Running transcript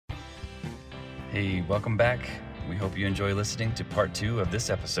Hey, welcome back. We hope you enjoy listening to part 2 of this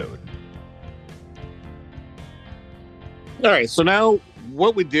episode. All right, so now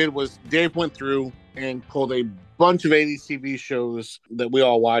what we did was Dave went through and pulled a bunch of 80s TV shows that we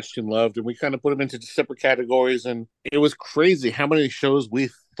all watched and loved, and we kind of put them into separate categories, and it was crazy how many shows we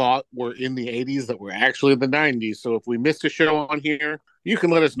thought were in the 80s that were actually in the 90s. So if we missed a show on here, you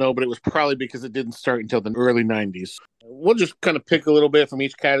can let us know, but it was probably because it didn't start until the early 90s. We'll just kind of pick a little bit from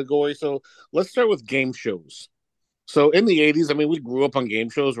each category. So let's start with game shows. So in the 80s, I mean, we grew up on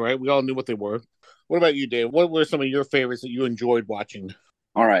game shows, right? We all knew what they were. What about you, Dave? What were some of your favorites that you enjoyed watching?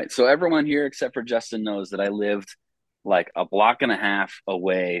 All right. So everyone here except for Justin knows that I lived like a block and a half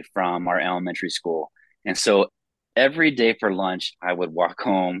away from our elementary school. And so every day for lunch, I would walk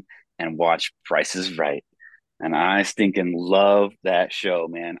home and watch Price is Right. And I stinking love that show,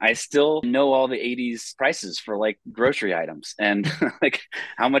 man. I still know all the 80s prices for like grocery items and like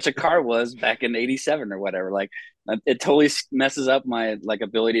how much a car was back in 87 or whatever. Like it totally messes up my like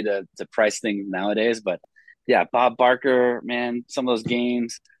ability to price things nowadays. But yeah, Bob Barker, man, some of those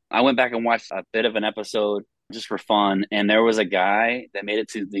games. I went back and watched a bit of an episode just for fun. And there was a guy that made it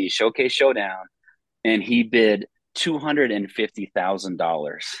to the Showcase Showdown and he bid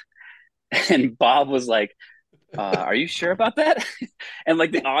 $250,000. And Bob was like, are you sure about that? And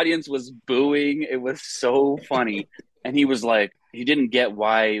like the audience was booing. It was so funny. And he was like, he didn't get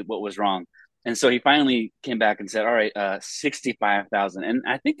what was wrong. And so he finally came back and said, all right, 65,000. And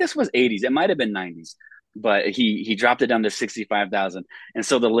I think this was 80s. It might've been 90s, but he dropped it down to 65,000. And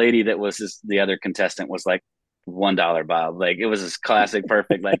so the lady that was the other contestant was like, $1, Bob. Like it was his classic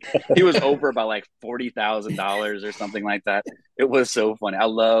perfect. Like he was over by like $40,000 or something like that. It was so funny. I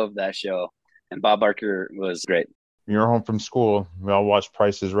love that show. And Bob Barker was great. You're home from school. We all watch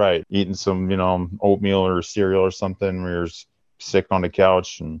Price is Right, eating some, oatmeal or cereal or something. We were sick on the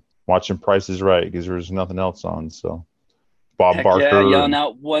couch and watching Price is Right because there was nothing else on. So Bob Barker, yeah, yelling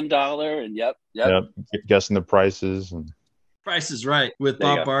out $1 and yep, guessing the prices and. Price is Right with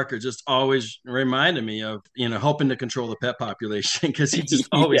Bob Barker just always reminded me of, helping to control the pet population because he just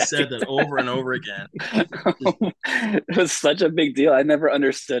always said that over and over again. It was such a big deal. I never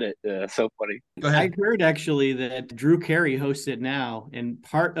understood it. So funny. Go ahead. I heard actually that Drew Carey hosts it now, and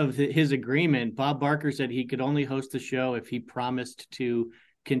part of his agreement, Bob Barker said he could only host the show if he promised to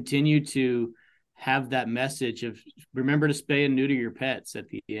continue to have that message of remember to spay and neuter your pets at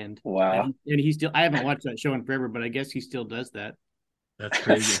the end. Wow. And I haven't watched that show in forever, but I guess he still does that. That's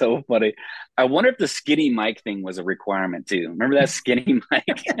crazy. That's so funny. I wonder if the skinny mic thing was a requirement too. Remember that skinny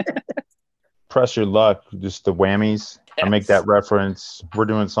mic? Press your luck, just the whammies. Yes. I make that reference. We're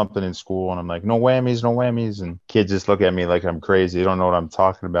doing something in school and I'm like, no whammies, no whammies. And kids just look at me like I'm crazy. They don't know what I'm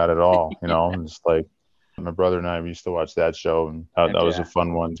talking about at all. And it's like, my brother and I used to watch that show, and that was a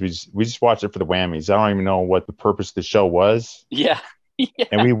fun one. We just watched it for the whammies. I don't even know what the purpose of the show was. Yeah.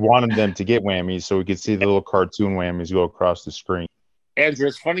 And we wanted them to get whammies so we could see the little cartoon whammies go across the screen. Andrew,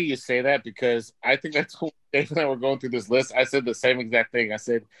 it's funny you say that because I think that's when Dave and I were going through this list. I said the same exact thing. I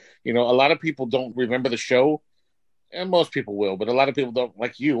said, a lot of people don't remember the show, and most people will, but a lot of people don't.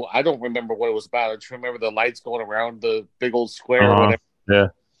 Like you, I don't remember what it was about. I just remember the lights going around the big old square or whatever. Yeah.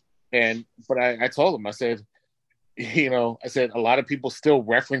 But I told him, I said, a lot of people still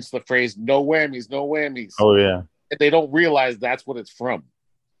reference the phrase "no whammies, no whammies." Oh yeah, and they don't realize that's what it's from.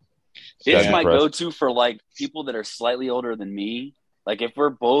 It's my go-to for like people that are slightly older than me. Like if we're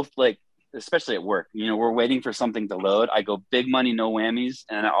both like, especially at work, we're waiting for something to load. I go big money, no whammies,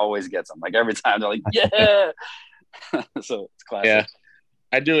 and it always gets them. Like every time they're like, yeah. So it's classic. Yeah,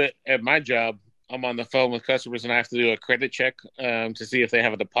 I do it at my job. I'm on the phone with customers and I have to do a credit check to see if they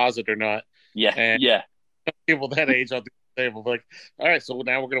have a deposit or not. Yeah. And yeah. People that age on the table like, all right, so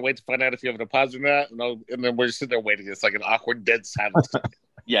now we're going to wait to find out if you have a deposit or not. And then we're just sitting there waiting. It's like an awkward dead silence.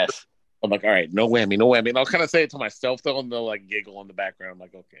 Yes. I'm like, all right, no whammy, no whammy. And I'll kind of say it to myself though, and they'll like giggle in the background. I'm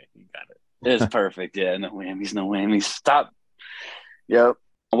like, okay, you got it. It's perfect. Yeah. No whammies, no whammies. Stop. Yep.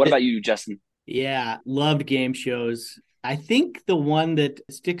 What about you, Justin? Yeah. Loved game shows. I think the one that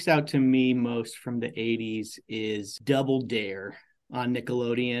sticks out to me most from the 80s is Double Dare on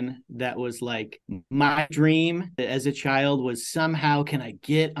Nickelodeon. That was like my dream as a child was somehow, can I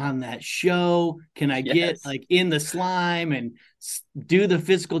get on that show? Can I get like in the slime and do the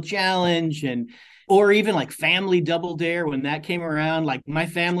physical challenge? Or even like Family Double Dare when that came around, like my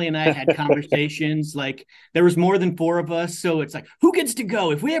family and I had conversations, like there was more than 4 of us. So it's like, who gets to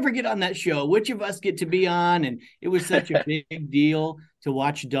go? If we ever get on that show, which of us get to be on? And it was such a big deal to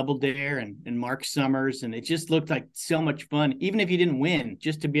watch Double Dare and Mark Summers. And it just looked like so much fun, even if you didn't win,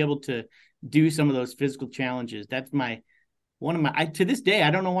 just to be able to do some of those physical challenges. That's my To this day,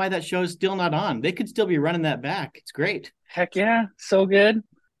 I don't know why that show is still not on. They could still be running that back. It's great. Heck yeah, so good.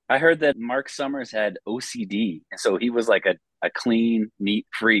 I heard that Mark Summers had OCD, and so he was like a clean, neat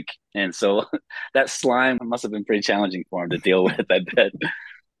freak. And so that slime must have been pretty challenging for him to deal with, I bet.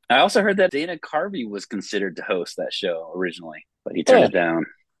 I also heard that Dana Carvey was considered to host that show originally, but he turned it down.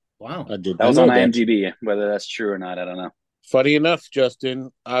 Wow. That was on IMDb. Whether that's true or not, I don't know. Funny enough,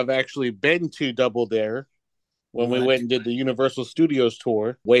 Justin, I've actually been to Double Dare when we went and did the Universal Studios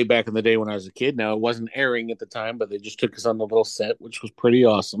tour way back in the day when I was a kid. Now, it wasn't airing at the time, but they just took us on the little set, which was pretty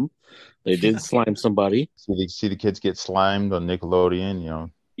awesome. They did slime somebody. See the kids get slimed on Nickelodeon,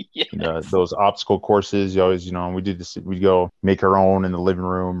 Yes. those obstacle courses. You always, we did this. We'd go make our own in the living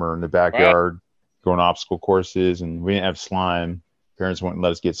room or in the backyard, go on obstacle courses, and we didn't have slime. Parents wouldn't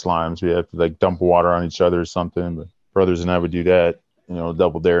let us get slimes. We had to dump water on each other or something. But brothers and I would do that,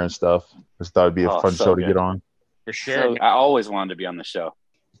 Double Dare and stuff. Just thought it'd be a fun show to get on. For sure. So I always wanted to be on the show.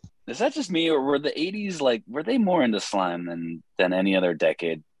 Is that just me, or were the 80s were they more into slime than any other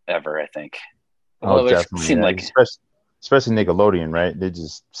decade ever, I think? Oh, definitely. Seemed like especially Nickelodeon, right? They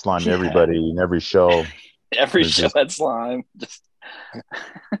just slimed everybody in every show. Every show had slime. Just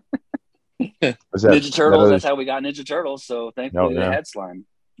Ninja Turtles, that's how we got Ninja Turtles. So thankfully they had slime,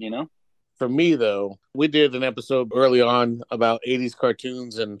 For me, though, we did an episode early on about 80s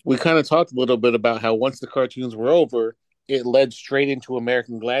cartoons, and we kind of talked a little bit about how once the cartoons were over, it led straight into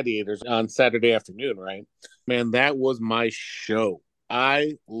American Gladiators on Saturday afternoon, right? Man, that was my show.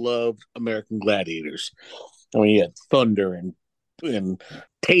 I loved American Gladiators. I mean, you had Thunder and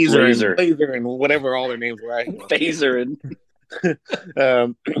Taser and Blazer and whatever all their names were. Phaser and...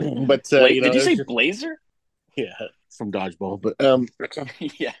 but did you say Blazer? Yeah, from Dodgeball. But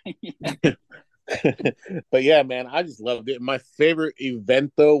yeah. But yeah, man, I just loved it. My favorite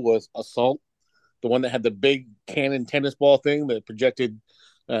event though was Assault, the one that had the big cannon tennis ball thing that projected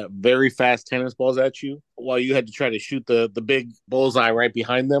very fast tennis balls at you while you had to try to shoot the big bullseye right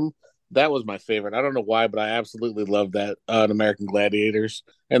behind them. That was my favorite. I don't know why, but I absolutely loved that on American Gladiators.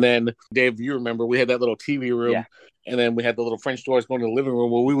 And then, Dave, you remember we had that little TV room, and then we had the little French doors going to the living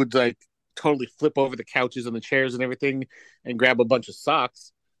room where we would totally flip over the couches and the chairs and everything and grab a bunch of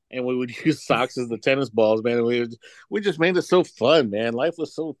socks. And we would use socks as the tennis balls, man. And we just made it so fun, man. Life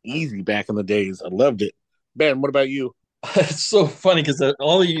was so easy back in the days. I loved it. Ben, what about you? It's so funny because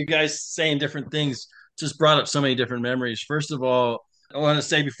all of you guys saying different things just brought up so many different memories. First of all, I want to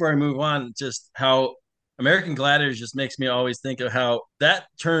say before I move on, just how American Gladiators just makes me always think of how that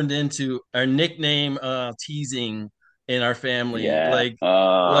turned into our nickname teasing in our family. Yeah.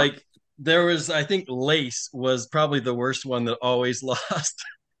 Like there was, I think Lace was probably the worst one that always lost.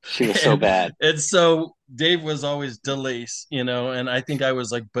 She was so bad. And so Dave was always Delace, and I think I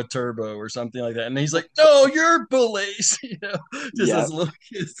was like Baturbo or something like that. And he's like, no, you're Belace, just as little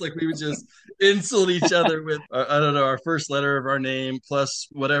kids, like we would just insult each other with, I don't know, our first letter of our name plus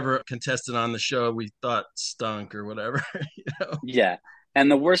whatever contestant on the show we thought stunk or whatever. Yeah. And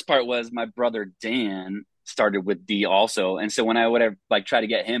the worst part was my brother Dan started with D also. And so when I would have try to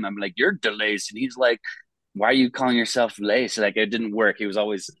get him, I'm like, you're Delace. And he's like, why are you calling yourself Lace? It didn't work. It was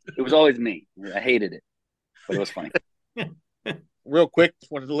always me. I hated it, but it was funny. Real quick,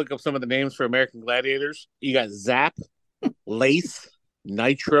 just wanted to look up some of the names for American Gladiators. You got Zap, Lace,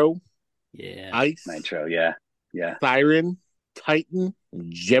 Nitro, Ice, Nitro, Siren, Titan,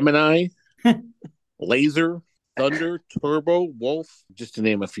 Gemini, Laser, Thunder, Turbo, Wolf, just to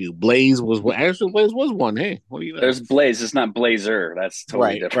name a few. Blaze was one. Hey, what do you know? There's Blaze. It's not Blazer. That's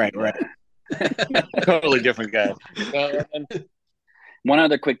totally different. Right. Totally different guy. One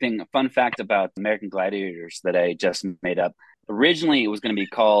other quick thing, a fun fact about American Gladiators that I just made up. Originally, it was going to be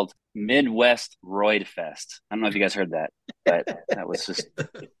called Midwest Roid Fest. I don't know if you guys heard that, but that was just,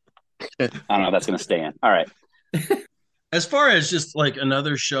 I don't know if that's going to stay in. All right. As far as just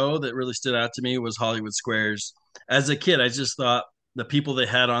another show that really stood out to me was Hollywood Squares. As a kid, I just thought the people they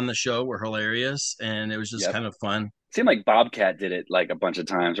had on the show were hilarious, and it was just kind of fun. It seemed like Bobcat did it a bunch of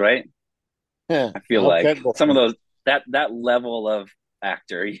times, right? Yeah, I feel like some of those that level of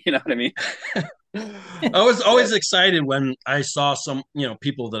actor, you know what I mean? I was always excited when I saw some,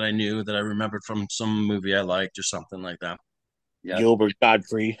 people that I knew that I remembered from some movie I liked or something like that. Yep. Gilbert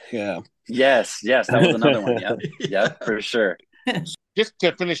Godfrey, yeah. Yes, that was another one. Yeah, for sure. Just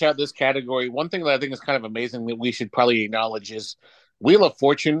to finish out this category, one thing that I think is kind of amazing that we should probably acknowledge is Wheel of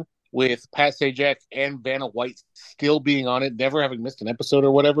Fortune with Pat Sajak and Vanna White still being on it, never having missed an episode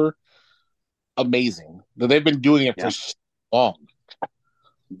or whatever. Amazing. They've been doing it for so long.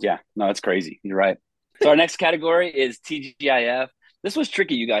 Yeah, no, it's crazy. You're right. So our next category is TGIF. This was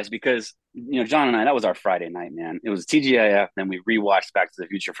tricky, you guys, because John and I, that was our Friday night, man. It was TGIF, then we rewatched Back to the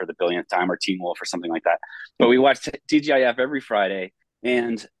Future for the billionth time, or Teen Wolf or something like that. But we watched TGIF every Friday,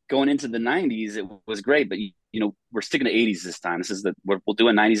 and going into the 90s, it was great. But we're sticking to 80s this time. We'll do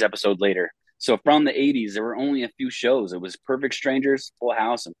a 90s episode later. So from the 80s, there were only a few shows. It was Perfect Strangers, Full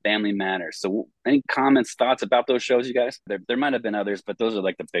House, and Family Matters. So any comments, thoughts about those shows, you guys? There might have been others, but those are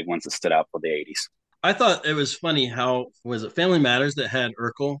like the big ones that stood out for the 80s. I thought it was funny how was it Family Matters that had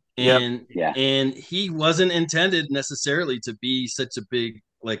Urkel, Yep. and he wasn't intended necessarily to be such a big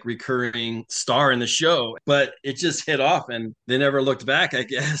like recurring star in the show, but it just hit off and they never looked back, I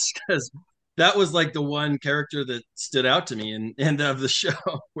guess, because that was like the one character that stood out to me and end of the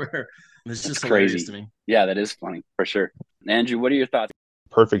show where it's just hilarious to me. Yeah, that is funny for sure. Andrew, what are your thoughts?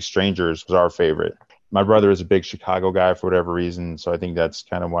 Perfect Strangers was our favorite. My brother is a big Chicago guy for whatever reason, so I think that's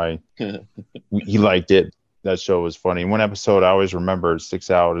kind of why he liked it. That show was funny. One episode I always remember,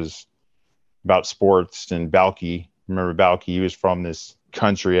 sticks out, is about sports and Balky. Remember Balky? He was from this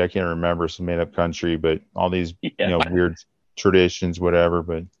country, I can't remember, some made-up country, but all these weird traditions, whatever.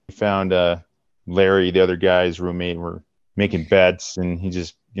 But we found Larry, the other guy's roommate, were making bets, and he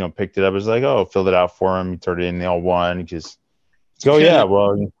just picked it up. It was like, filled it out for him. He turned it in. They all won. He just,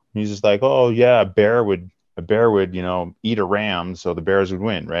 well. He's just like, a bear would, eat a ram, so the Bears would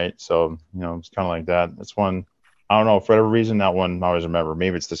win, right? So, it's kind of like that. That's one, I don't know, for whatever reason, that one I always remember.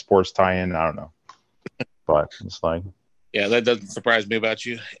 Maybe it's the sports tie-in, I don't know. But it's like. Yeah, that doesn't surprise me about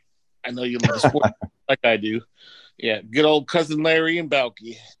you. I know you love the sport like I do. Yeah, good old cousin Larry and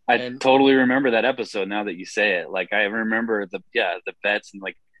Balky. I totally remember that episode now that you say it. Like, I remember the bets and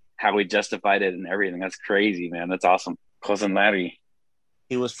like how we justified it and everything. That's crazy, man. That's awesome. Cousin Larry.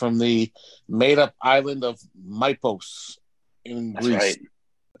 He was from the made-up island of Mypos in Greece. Right.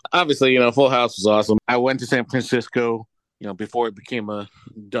 Obviously, Full House was awesome. I went to San Francisco, before it became a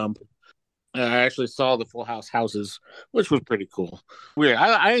dump. I actually saw the Full House houses, which was pretty cool. Weird.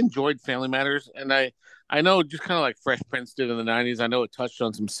 I enjoyed Family Matters, and I know just kind of like Fresh Prince did in the 90s, I know it touched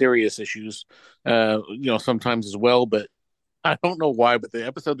on some serious issues, sometimes as well, but I don't know why, but the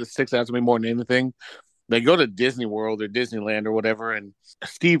episode that sticks out to me more than anything, they go to Disney World or Disneyland or whatever, and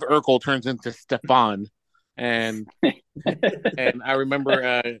Steve Urkel turns into Stefan. And I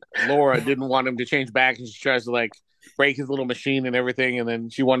remember Laura didn't want him to change back, and she tries to like break his little machine and everything, and then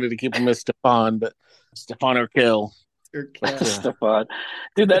she wanted to keep him as Stefan, but Stefan or kill. Stefan.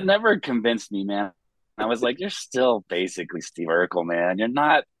 Dude, that never convinced me, man. I was like, you're still basically Steve Urkel, man. You're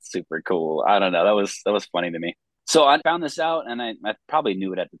not super cool. I don't know. That was funny to me. So I found this out, and I probably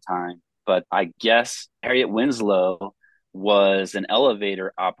knew it at the time, but I guess Harriet Winslow was an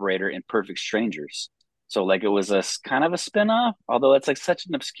elevator operator in Perfect Strangers. So like it was a kind of a spinoff, although it's like such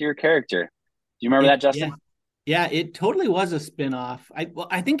an obscure character. Do you remember that, Justin? Yeah, it totally was a spinoff.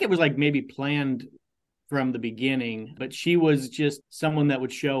 I think it was like maybe planned from the beginning, but she was just someone that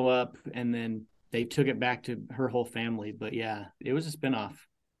would show up and then they took it back to her whole family. But yeah, it was a spinoff.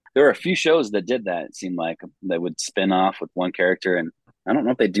 There were a few shows that did that. It seemed like they would spin off with one character, and I don't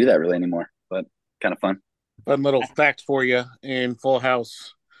know if they do that really anymore, but kind of fun. Fun little fact for you in Full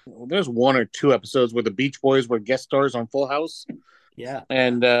House. There's one or two episodes where the Beach Boys were guest stars on Full House. Yeah.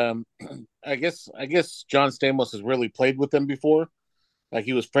 And I guess John Stamos has really played with them before. Like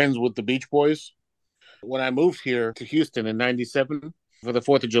he was friends with the Beach Boys. When I moved here to Houston in 97, for the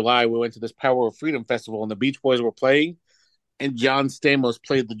 4th of July, we went to this Power of Freedom festival, and the Beach Boys were playing, and John Stamos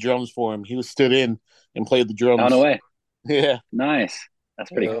played the drums for him. He was stood in and played the drums. Oh, no way. Yeah. Nice.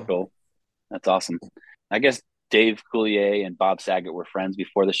 That's pretty cool. That's awesome. I guess Dave Coulier and Bob Saget were friends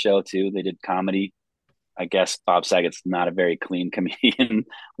before the show, too. They did comedy. I guess Bob Saget's not a very clean comedian,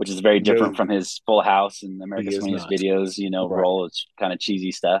 which is very different from his Full House and America's Funniest Videos, role. It's kind of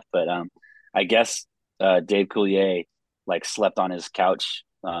cheesy stuff. But I guess Dave Coulier like slept on his couch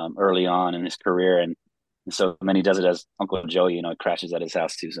early on in his career. And so then he does it as Uncle Joey, it crashes at his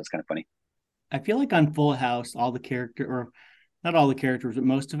house too. So it's kind of funny. I feel like on Full House, all the character, or not all the characters, but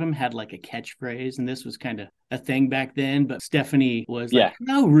most of them had like a catchphrase. And this was kind of a thing back then. But Stephanie was like,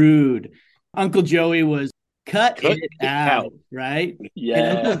 how rude. Uncle Joey was cut it out, right?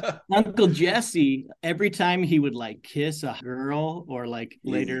 Yeah. Uncle Jesse, every time he would like kiss a girl or like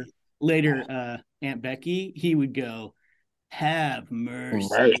later Aunt Becky, he would go, have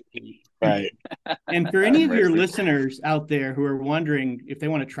mercy. Right. And for any of your listeners out there who are wondering if they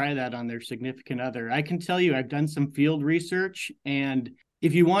want to try that on their significant other, I can tell you I've done some field research, and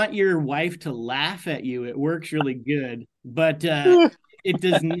if you want your wife to laugh at you, it works really good. But it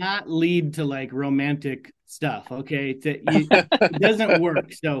does not lead to like romantic stuff. Okay. It doesn't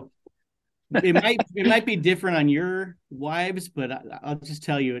work. So it might be different on your wives, but I'll just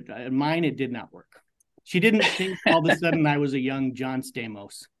tell you, mine it did not work. She didn't think all of a sudden I was a young John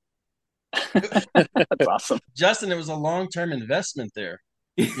Stamos. That's awesome. Justin, it was a long-term investment there.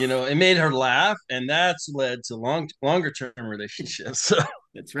 It made her laugh, and that's led to longer-term relationships. So.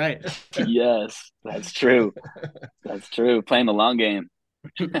 That's right. Yes, that's true. That's true. Playing the long game.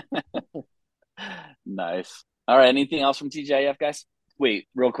 Nice. All right. Anything else from TGIF, guys? Wait,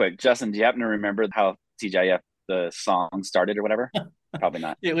 real quick. Justin, do you happen to remember how TGIF, the song started or whatever? Probably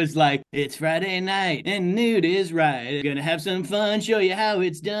not. It was like, it's Friday night and nude is right. Gonna have some fun, show you how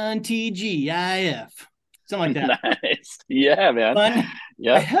it's done. TGIF. Something like that. Nice. Yeah, man. Fun.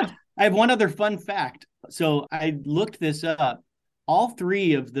 Yeah. I have one other fun fact. So I looked this up. All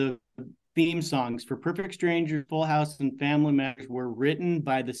three of the theme songs for Perfect Strangers, Full House, and Family Matters were written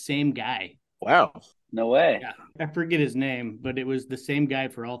by the same guy. Wow. No way. Yeah, I forget his name, but it was the same guy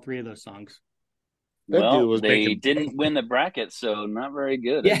for all three of those songs. Well, they didn't win the bracket, so not very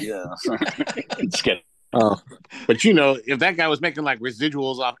good. Yeah. Just kidding. Oh, but if that guy was making like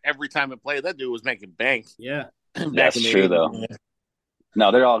residuals off every time it played, that dude was making bank. Yeah, that's true though.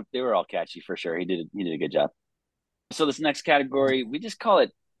 No, they were all catchy for sure. He did a good job. So this next category, we just call it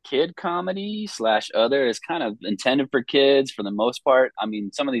kid comedy / other. It's kind of intended for kids for the most part. I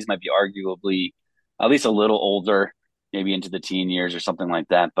mean, some of these might be arguably at least a little older, maybe into the teen years or something like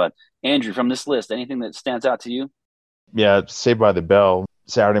that. But Andrew, from this list, anything that stands out to you? Yeah, Saved by the Bell.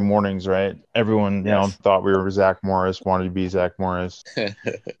 Saturday mornings, right? Everyone, thought we were Zach Morris, wanted to be Zach Morris,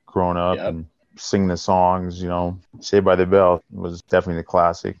 growing up and sing the songs. Saved by the Bell was definitely the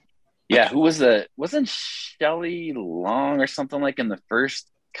classic. Yeah, wasn't Shelley Long or something like in the first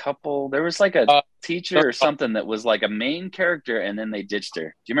couple? There was like a teacher or something that was like a main character, and then they ditched her. Do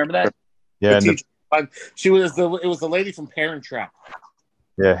you remember that? Yeah, it was the lady from Parent Trap.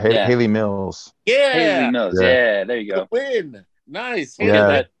 Yeah, Haley Mills. Yeah, Haley Mills. Yeah, there you go. Win. Nice.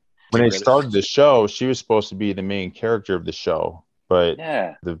 Yeah. When they started the show, she was supposed to be the main character of the show, but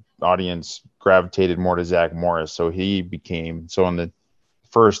the audience gravitated more to Zach Morris, so he became. So in the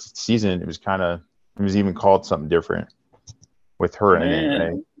first season, it was even called something different with her in it,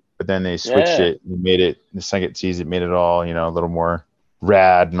 right? But then they switched it and made it the second season, made it all a little more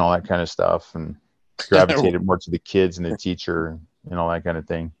rad and all that kind of stuff, and gravitated more to the kids and the teacher and all that kind of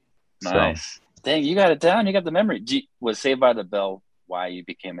thing. Nice. So. Dang, you got it down. You got the memory. Was Saved by the Bell why you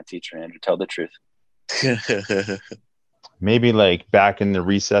became a teacher, Andrew? Tell the truth. Maybe like back in the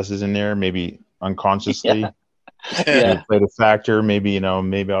recesses in there, maybe unconsciously. Yeah. Played a factor. Maybe,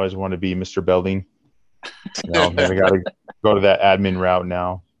 maybe I always want to be Mr. Belding. Maybe I got to go to that admin route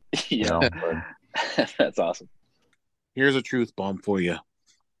now. Yeah. That's awesome. Here's a truth bomb for you.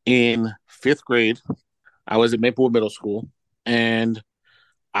 In 5th grade, I was at Maplewood Middle School, and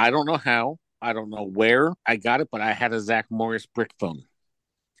I don't know how, I don't know where I got it, but I had a Zach Morris brick phone.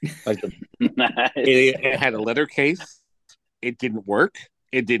 Nice. It had a leather case. It didn't work.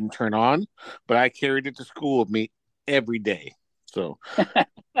 It didn't turn on, but I carried it to school with me every day. So,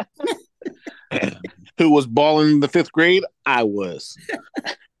 who was balling in the 5th grade? I was.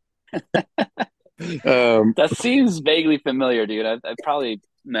 That seems vaguely familiar, dude. I'd probably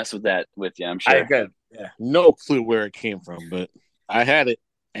mess with that with you, I'm sure. I got no clue where it came from, but I had it,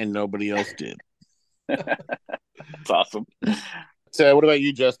 and nobody else did. That's awesome. So, what about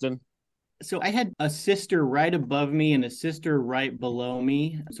you, Justin? So I had a sister right above me and a sister right below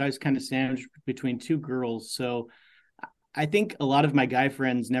me. So I was kind of sandwiched between two girls. So I think a lot of my guy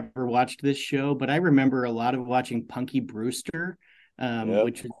friends never watched this show, but I remember a lot of watching Punky Brewster,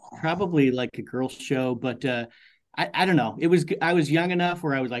 which was probably like a girl's show. But I don't know. I was young enough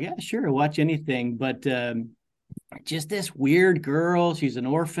where I was like, yeah, sure, I'll watch anything. But just this weird girl. She's an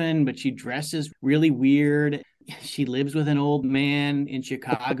orphan, but she dresses really weird. She lives with an old man in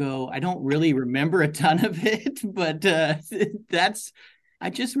Chicago. I don't really remember a ton of it, but I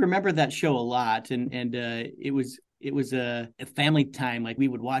just remember that show a lot. And it was a family time. Like we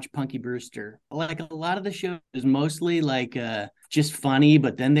would watch Punky Brewster. Like a lot of the show is mostly like just funny,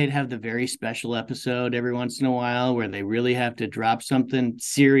 but then they'd have the very special episode every once in a while where they really have to drop something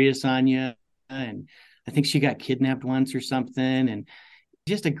serious on you. And I think she got kidnapped once or something. And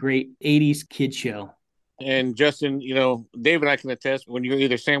just a great 80s kid show. And Justin, Dave and I can attest, when you're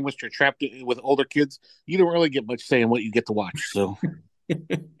either sandwiched or trapped with older kids, you don't really get much say in what you get to watch. So,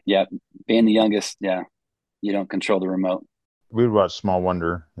 yeah, being the youngest, you don't control the remote. We would watch Small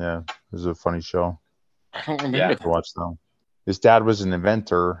Wonder. Yeah, it was a funny show. I don't remember to watch them. His dad was an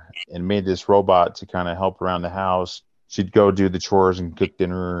inventor and made this robot to kind of help around the house. She'd go do the chores and cook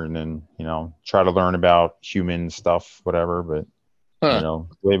dinner, and then try to learn about human stuff, whatever. But Huh. You know,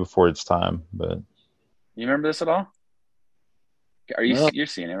 way before its time. But You remember this at all? Are you No. you're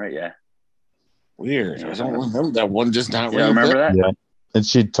seeing it, right? Yeah. Weird. Yeah, I don't remember that one. Just not you don't ring a bell. remember that? yeah, and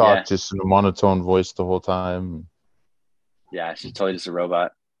she'd Yeah. talk just in a monotone voice the whole time. Yeah, she's totally just a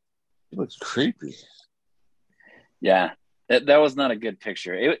robot. It looks creepy. Yeah. That was not a good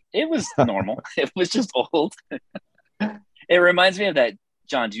picture. It was normal. It was just old. It reminds me of that.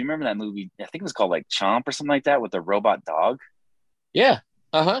 John, do you remember that movie? I think it was called like Chomp or something like that with the robot dog. Yeah.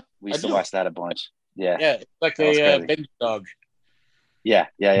 Uh-huh. We I used to do. watch that a bunch. Yeah. Yeah, it's like That was a crazy. bench dog. Yeah,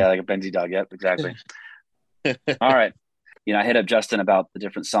 like a Benji dog. Yep, exactly. All right. I hit up Justin about the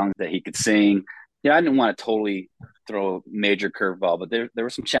different songs that he could sing. I didn't want to totally throw a major curveball, but there were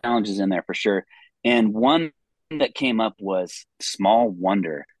some challenges in there for sure. And one that came up was Small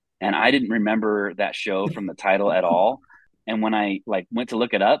Wonder. And I didn't remember that show from the title at all. And when I went to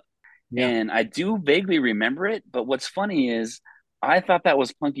look it up, and I do vaguely remember it, but what's funny is I thought that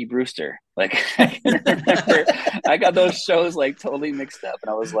was Punky Brewster. Like I can remember, I got those shows like totally mixed up, and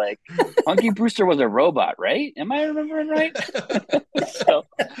I was like, Punky Brewster was a robot, right? Am I remembering right? So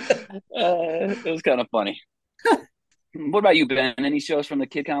it was kind of funny. What about you, Ben? Any shows from the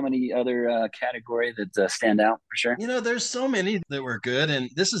kid comedy other category that stand out for sure? There's so many that were good, and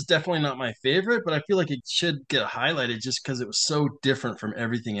this is definitely not my favorite, but I feel like it should get highlighted just because it was so different from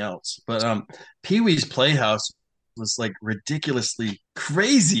everything else. But Pee-wee's Playhouse was like ridiculously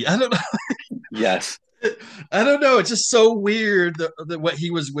crazy. I don't know. Yes. I don't know. It's just so weird that what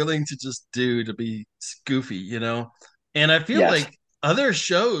he was willing to just do to be goofy. And I feel Yes. like other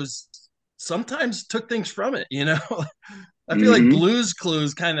shows sometimes took things from it. I feel like Mhm. Blue's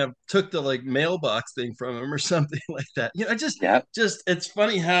Clues kind of took the like mailbox thing from him or something like that. Yep. Just it's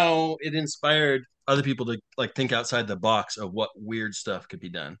funny how it inspired other people to like think outside the box of what weird stuff could be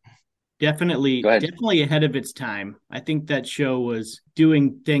done. Definitely, Go ahead. definitely ahead of its time. I think that show was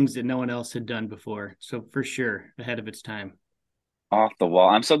doing things that no one else had done before. So for sure, ahead of its time. Off the wall.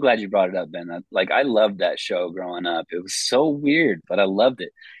 I'm so glad you brought it up, Ben. I loved that show growing up. It was so weird, but I loved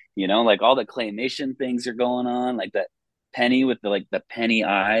it. Like all the claymation things are going on, like that Penny with the penny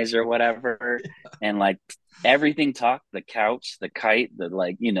eyes or whatever, and like everything talked. The couch, the kite,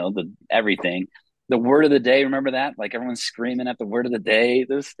 the everything. The word of the day. Remember that? Like everyone's screaming at the word of the day.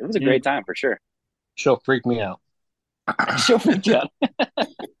 It was a great time for sure. She'll freak me out. She'll freak you out.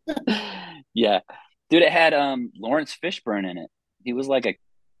 Yeah, dude. It had Lawrence Fishburne in it. He was like a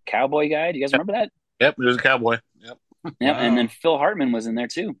cowboy guy. Do you guys remember that? Yep, there's a cowboy. Yep. Yep. Wow. And then Phil Hartman was in there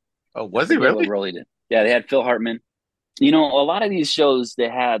too. Oh, was he really? What role he did? Yeah, they had Phil Hartman. A lot of these shows they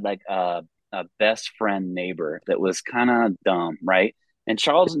had like a best friend neighbor that was kind of dumb, right? And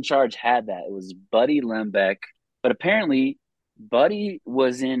Charles in Charge had that. It was Buddy Lembeck, but apparently Buddy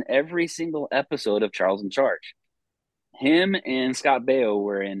was in every single episode of Charles in Charge. Him and Scott Baio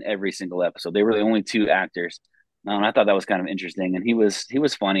were in every single episode. They were the only two actors. I thought that was kind of interesting, and he was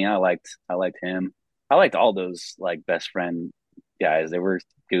funny. I liked him. I liked all those like best friend guys. They were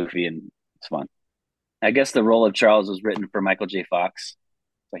goofy and it's fun. I guess the role of Charles was written for Michael J. Fox,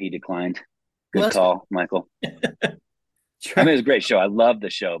 but he declined. Good Well, call, Michael. I mean, it was a great show. I love the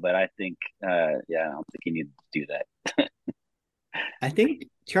show, but I think, I don't think he needed to do that. I think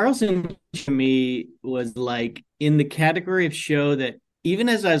Charleston to me was like in the category of show that even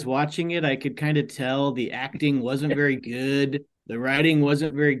as I was watching it, I could kind of tell the acting wasn't very good. The writing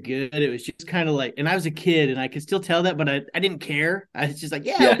wasn't very good. It was just kind of like, and I was a kid and I could still tell that, but I didn't care. I was just like,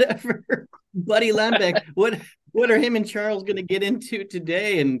 yeah. Whatever. Buddy Lembeck, what are him and Charles going to get into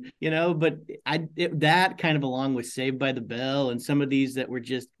today? And, but that kind of along with Saved by the Bell and some of these that were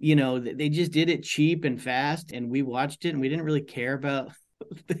just, they just did it cheap and fast. And we watched it and we didn't really care about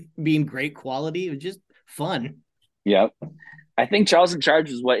being great quality. It was just fun. Yep. I think Charles in Charge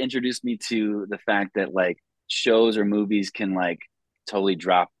is what introduced me to the fact that like shows or movies can like totally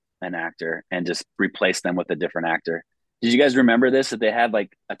drop an actor and just replace them with a different actor. Did you guys remember this? That they had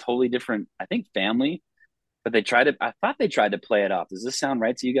like a totally different, I think, family, but I thought they tried to play it off. Does this sound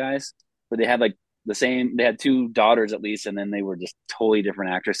right to you guys? But they had like they had two daughters at least, and then they were just totally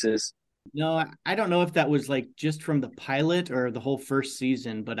different actresses. No, I don't know if that was like just from the pilot or the whole first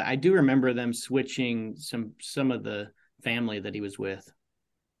season, but I do remember them switching some of the family that he was with.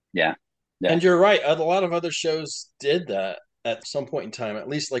 Yeah. And you're right. A lot of other shows did that at some point in time, at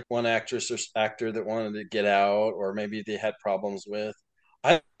least like one actress or actor that wanted to get out, or maybe they had problems with.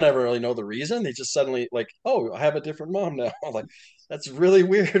 I never really know the reason. They just suddenly like, oh, I have a different mom now. Like, that's really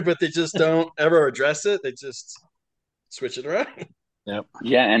weird, but they just don't ever address it. They just switch it around. Yep.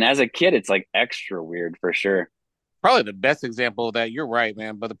 Yeah. And as a kid, it's like extra weird for sure. Probably the best example of that. You're right,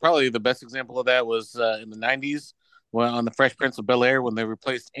 man. But probably the best example of that was in the '90s. Well, on the Fresh Prince of Bel-Air when they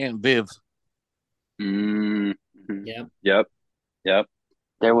replaced Aunt Viv. Mm-hmm. Yep. Yep.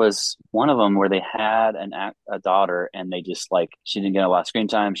 There was one of them where they had a daughter, and they just like she didn't get a lot of screen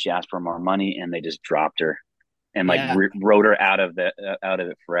time. She asked for more money, and they just dropped her and like Yeah. wrote her out of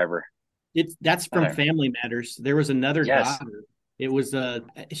it forever. That's from Family Matters. There was another Yes. daughter. It was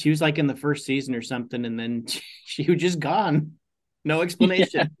she was like in the first season or something, and then she was just gone. No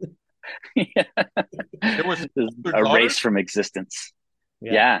explanation. Yeah. There was erased from existence.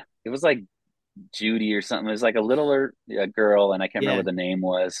 Yeah. It was like Judy or something. It was like a littler girl, and I can't remember what the name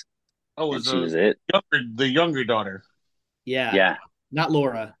was. Oh, and she was it. The younger daughter. Yeah. Not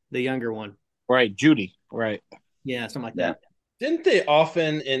Laura, the younger one. Right, Judy. Right. Yeah, something like that. Didn't they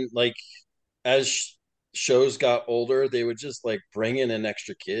often as shows got older, they would just like bring in an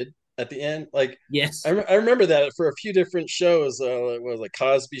extra kid at the end? Like, yes, I remember that for a few different shows. It was like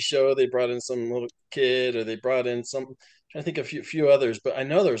Cosby Show. They brought in some little kid, or they brought in some. I'm trying to think of a few others, but I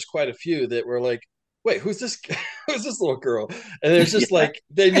know there was quite a few that were like, wait, who's this? Who's this little girl? And there's just like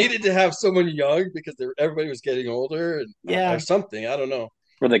they needed to have someone young because everybody was getting older, or something. I don't know,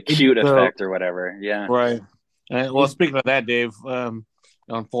 for the cute effect or whatever. Yeah, right. Well, speaking of that, Dave, on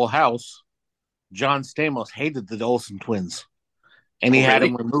Full House, John Stamos hated the Olsen twins, and he had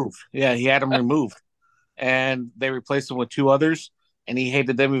them removed. Yeah, he had them removed, and they replaced them with two others, and he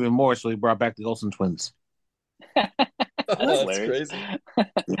hated them even more. So he brought back the Olsen twins. That's crazy.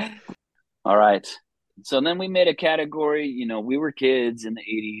 All right. So then we made a category. You know, we were kids in the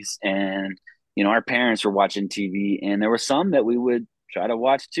 80s, and our parents were watching TV, and there were some that we would try to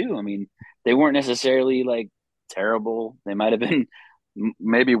watch too. I mean, they weren't necessarily like terrible. They might have been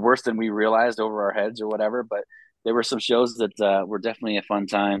maybe worse than we realized over our heads or whatever, but there were some shows that were definitely a fun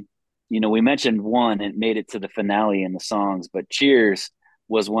time. We mentioned one, it made it to the finale in the songs, but Cheers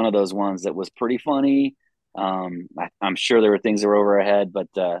was one of those ones that was pretty funny. I'm sure there were things that were over our head, but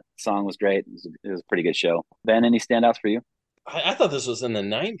the song was great. It was a pretty good show. Ben, any standouts for you? I thought this was in the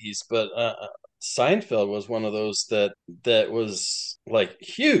 90s, but Seinfeld was one of those that was like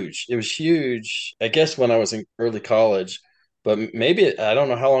huge. It was huge, I guess, when I was in early college, but maybe I don't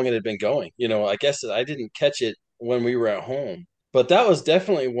know how long it had been going. I guess I didn't catch it when we were at home, but that was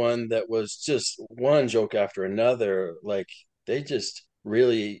definitely one that was just one joke after another. Like they just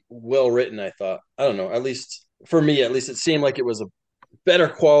really well written, I thought. I don't know, at least for me, it seemed like it was a better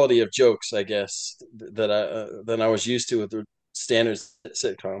quality of jokes, I guess, than I was used to with the standard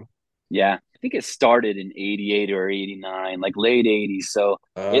sitcom. Yeah, I think it started in 88 or 89, like late 80s. So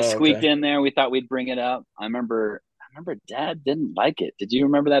it squeaked in there. We thought we'd bring it up. I remember Dad didn't like it. Did you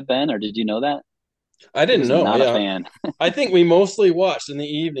remember that, Ben, or did you know that? I didn't know. Not a fan. I think we mostly watched in the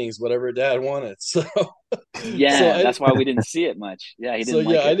evenings whatever Dad wanted. So that's why we didn't see it much. Yeah, he didn't.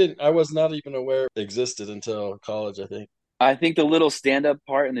 I didn't. I was not even aware it existed until college, I think. I think the little stand-up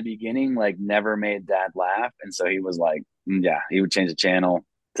part in the beginning like never made Dad laugh, and so he was like, he would change the channel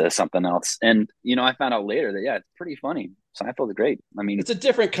to something else. And I found out later that it's pretty funny. Seinfeld's great. I mean, it's a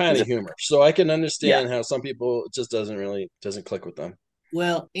different kind of humor, so I can understand how some people it just doesn't click with them.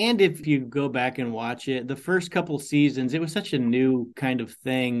 Well, and if you go back and watch it, the first couple seasons, it was such a new kind of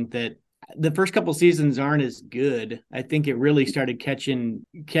thing that the first couple seasons aren't as good. I think it really started catching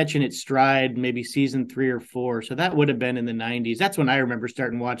its stride maybe season 3 or 4. So that would have been in the 90s. That's when I remember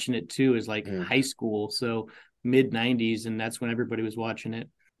starting watching it too, as like high school. So mid 90s, and that's when everybody was watching it.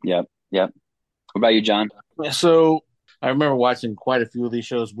 Yep. What about you, John? So I remember watching quite a few of these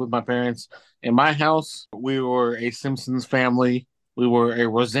shows with my parents. In my house, we were a Simpsons family. We were a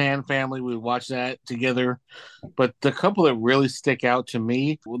Roseanne family. We would watch that together. But the couple that really stick out to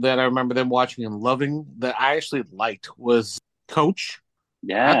me that I remember them watching and loving that I actually liked was Coach.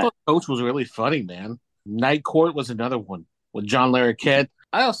 Yeah. I thought Coach was really funny, man. Night Court was another one with John Larroquette.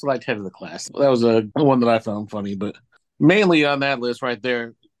 I also liked Head of the Class. That was a one that I found funny. But mainly on that list right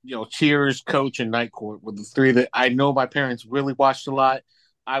there, Cheers, Coach, and Night Court were the three that I know my parents really watched a lot.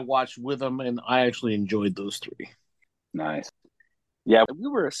 I watched with them, and I actually enjoyed those three. Nice. Yeah, we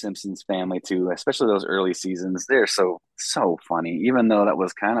were a Simpsons family too, especially those early seasons. They're so funny, even though that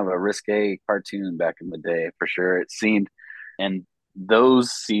was kind of a risque cartoon back in the day, for sure, it seemed. And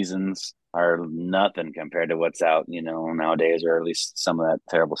those seasons are nothing compared to what's out, nowadays, or at least some of that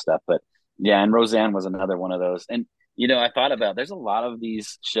terrible stuff. But yeah, and Roseanne was another one of those. And, I thought about there's a lot of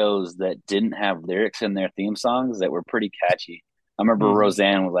these shows that didn't have lyrics in their theme songs that were pretty catchy. I remember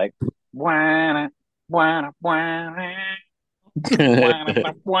Roseanne was like, "Wana, wana, wana."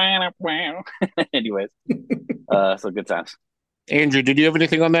 Anyways, so good times. Andrew, did you have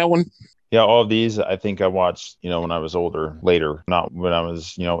anything on that one? Yeah, all of these I think I watched, when I was older, later, not when I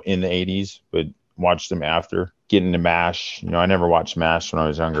was, in the 80s, but watched them after getting into MASH. I never watched MASH when I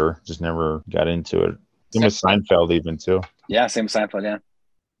was younger. Just never got into it. Same with Seinfeld even too. Yeah, same Seinfeld. Yeah,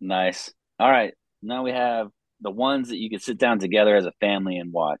 nice. All right, now we have the ones that you could sit down together as a family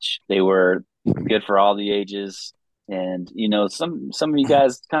and watch. They were good for all the ages, and some of you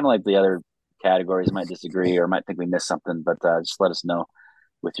guys kind of like the other categories might disagree or might think we missed something, but just let us know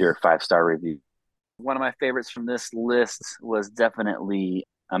with your 5-star review. One of my favorites from this list was definitely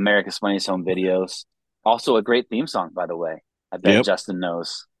America's Funniest Home Videos. Also a great theme song, by the way. I bet Justin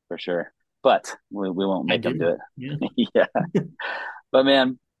knows for sure, but we won't make him do it. Yeah. Yeah. But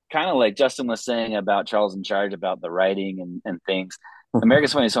man, kind of like Justin was saying about Charles in Charge, about the writing and things.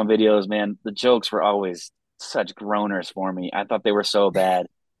 America's Funniest Home Videos, man, the jokes were always such groaners for me. I thought they were so bad.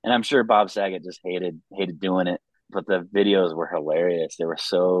 And I'm sure Bob Saget just hated doing it. But the videos were hilarious. They were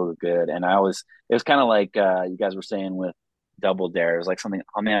so good. And it was kind of like you guys were saying with Double Dare. It was like something,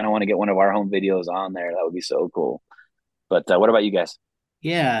 oh man, I want to get one of our home videos on there. That would be so cool. But what about you guys?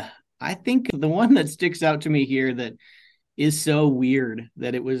 Yeah, I think the one that sticks out to me here that is so weird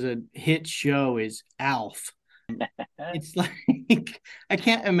that it was a hit show is Alf. It's like I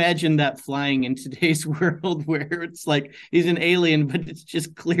can't imagine that flying in today's world where it's like he's an alien, but it's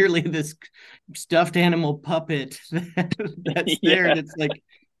just clearly this stuffed animal puppet that's there. And it's like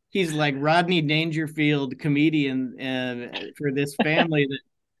he's like Rodney Dangerfield comedian for this family that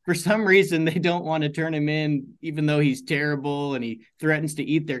for some reason they don't want to turn him in, even though he's terrible and he threatens to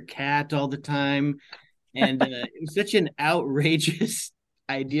eat their cat all the time. And it was such an outrageous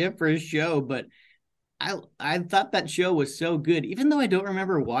idea for a show, but I thought that show was so good, even though I don't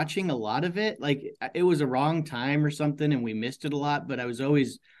remember watching a lot of it. Like it was a wrong time or something, and we missed it a lot. But I was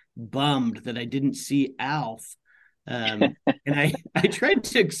always bummed that I didn't see Alf. And I tried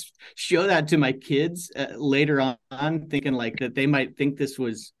to show that to my kids later on, thinking like that they might think this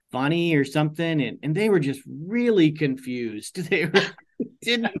was funny or something, and they were just really confused. They were,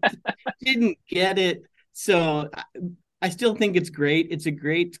 didn't get it. So I still think it's great. It's a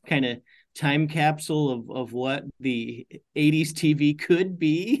great kind of time capsule of what the 80s TV could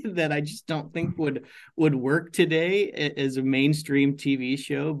be that I just don't think would work today as a mainstream TV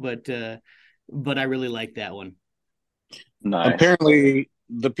show, but I really like that one. Nice. Apparently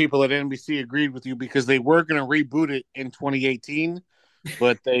the people at NBC agreed with you because they were going to reboot it in 2018,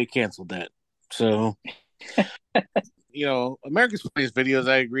 but they canceled that. So America's Funniest Videos,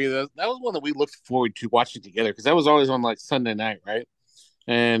 I agree. That was one that we looked forward to watching together because that was always on like Sunday night, right?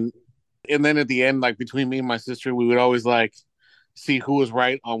 And then at the end, like between me and my sister, we would always like see who was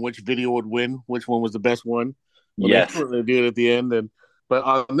right on which video would win, which one was the best one. Well, yes, that's what they did at the end. But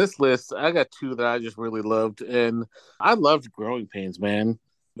on this list, I got two that I just really loved, and I loved Growing Pains, man.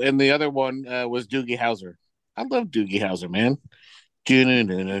 And the other one was Doogie Howser. I love Doogie Howser, man.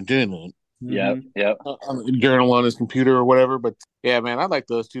 Yep. Journal on his computer or whatever. But yeah, man, I like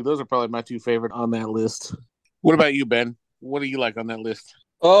those two. Those are probably my two favorite on that list. What about you, Ben? What do you like on that list?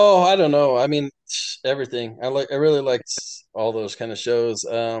 Oh, I don't know. I mean, everything. I really liked all those kind of shows.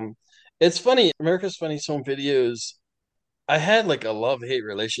 It's funny, America's Funniest Home Videos. I had like a love-hate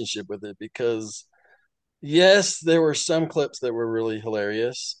relationship with it because yes, there were some clips that were really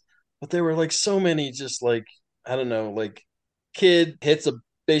hilarious, but there were like so many just like I don't know, like kid hits a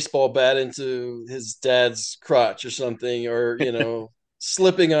baseball bat into his dad's crotch or something, or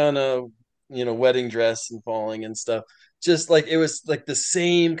slipping on a wedding dress and falling and stuff. Just like it was like the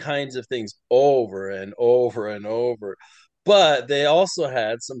same kinds of things over and over and over. But they also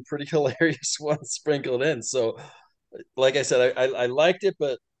had some pretty hilarious ones sprinkled in. So like I said, I liked it,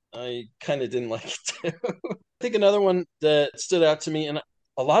 but I kind of didn't like it too. I think another one that stood out to me, and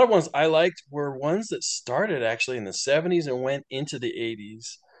a lot of ones I liked were ones that started actually in the 70s and went into the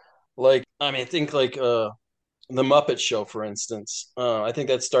 80s. Like, I mean, I think like the Muppet Show, for instance. I think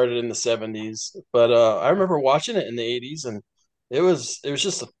that started in the 70s, but I remember watching it in the 80s, and it was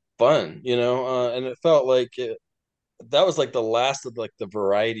just fun, and it felt like that was like the last of like the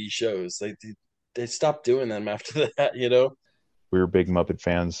variety shows. They stopped doing them after that. We were big Muppet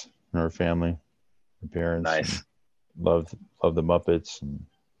fans in our family. My parents nice. Loved the Muppets, and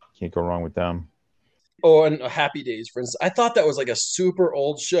can't go wrong with them. Oh, and Happy Days, for instance. I thought that was like a super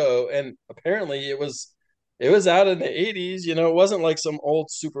old show, and apparently it was out in the 80s. It wasn't like some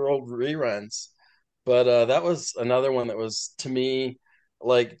super old reruns. But that was another one that was, to me,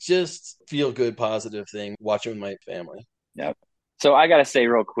 like just feel good, positive thing watching with my family. Yep. So I gotta say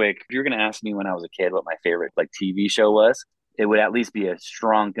real quick, if you're gonna ask me when I was a kid what my favorite like TV show was, it would at least be a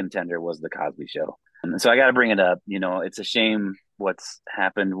strong contender was the Cosby Show. And so I gotta bring it up. It's a shame what's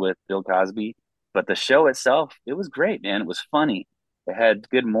happened with Bill Cosby, but the show itself, it was great, man. It was funny. It had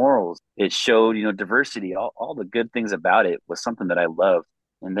good morals. It showed, diversity. All the good things about it was something that I loved.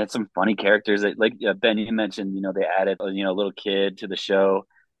 And then some funny characters that, like Ben, you mentioned, they added, a little kid to the show.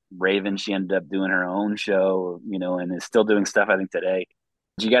 Raven, she ended up doing her own show, and is still doing stuff, I think, today.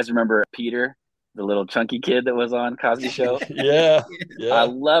 Do you guys remember Peter, the little chunky kid that was on Cosby Show? Yeah. I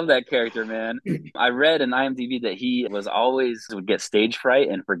love that character, man. I read in IMDb that he would get stage fright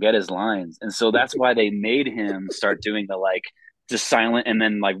and forget his lines. And so that's why they made him start doing the just silent and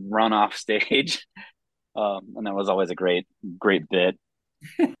then run off stage. And that was always a great, great bit.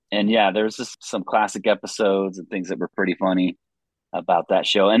 And yeah, there's just some classic episodes and things that were pretty funny about that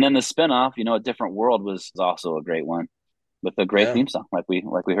show. And then the spinoff, A Different World was also a great one with a great theme song, like we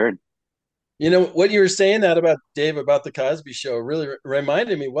heard. What you were saying that about Dave about the Cosby Show really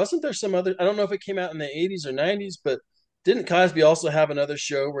reminded me. Wasn't there some other? I don't know if it came out in the 80s or 90s, but didn't Cosby also have another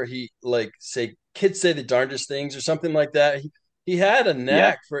show where he kids say the darndest things or something like that? He had a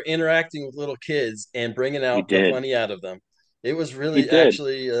knack for interacting with little kids and bringing out the funny out of them. It was really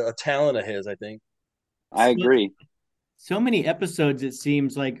actually a talent of his, I think. I agree. So many episodes, it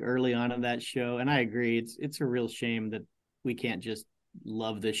seems like, early on in that show, and I agree. It's a real shame that we can't just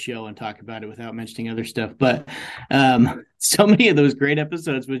love this show and talk about it without mentioning other stuff. But so many of those great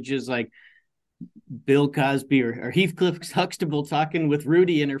episodes was just like Bill Cosby or Heathcliff Huxtable talking with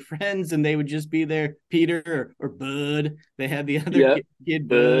Rudy and her friends, and they would just be there, Peter or Bud. They had the other kid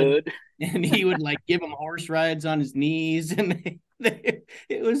Bud, and he would give him horse rides on his knees, and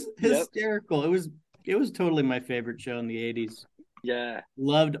it was hysterical. It was totally my favorite show in the 80s. Yeah,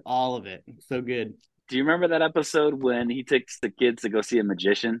 loved all of it. So good. Do you remember that episode when he takes the kids to go see a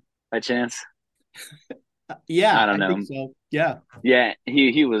magician by chance? Yeah, I don't know. think so. Yeah,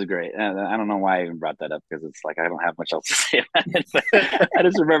 he was great. I don't know why I even brought that up because it's I don't have much else to say about it. But I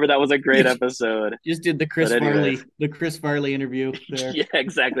just remember that was a great episode. Just did the Chris Farley interview there. Yeah,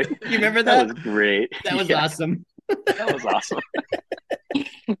 exactly. You remember that? That was great. That was awesome. That was awesome.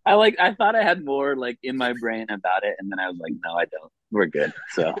 I thought I had more in my brain about it, and then I was like, no, I don't. We're good.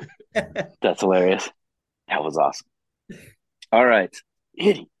 So that's hilarious. That was awesome. All right.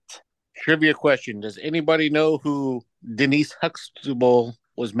 Idiot. Trivia question. Does anybody know who Denise Huxtable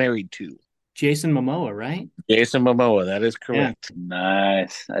was married to? Jason Momoa, right? Jason Momoa. That is correct. Yeah.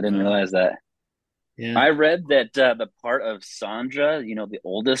 Nice. I didn't realize that. Yeah. I read that the part of Sandra, the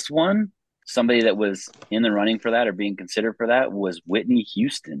oldest one, somebody that was in the running for that or being considered for that was Whitney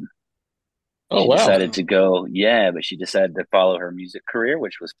Houston. Oh, she wow. decided to go, but she decided to follow her music career,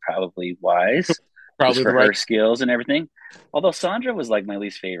 which was probably wise. Probably for her skills and everything. Although Sandra was my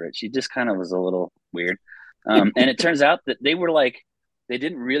least favorite. She just kind of was a little weird. And it turns out that they were they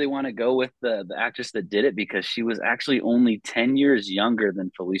didn't really want to go with the actress that did it because she was actually only 10 years younger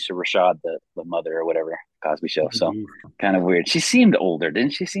than Felicia Rashad, the mother or whatever, Cosby Show. So kind of weird. She seemed older,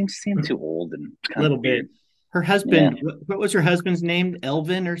 didn't she? Seemed too old and kind a little of weird. bit. Her husband, what was her husband's name?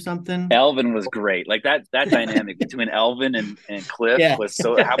 Elvin or something? Elvin was great. That dynamic between Elvin and Cliff was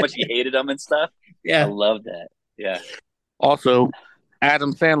so how much he hated him and stuff. Yeah. I love that. Yeah. Also,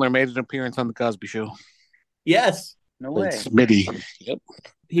 Adam Sandler made an appearance on The Cosby Show. Yes. No way. Smitty. Yep.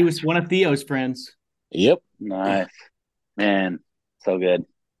 He was one of Theo's friends. Yep. Nice. Man, so good.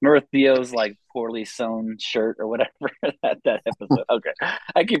 Remember Theo's poorly sewn shirt or whatever that episode? Okay.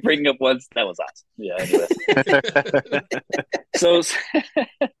 I keep bringing up once. That was awesome. Yeah, anyway. So,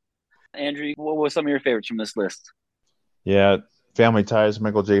 Andrew, what were some of your favorites from this list? Yeah, Family Ties,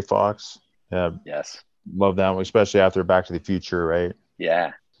 Michael J. Fox. Yeah. Yes. Love that one, especially after Back to the Future, right?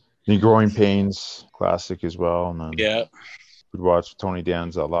 Yeah. The Growing Pains, classic as well. And then yeah. We'd watch Tony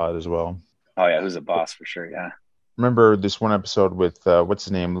Danza a lot as well. Oh, yeah, who's a boss for sure, yeah. Remember this one episode with, what's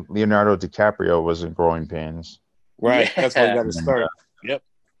his name? Leonardo DiCaprio was in Growing Pains. Right, that's how you got to start. Yep.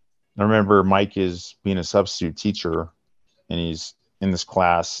 I remember Mike is being a substitute teacher, and he's in this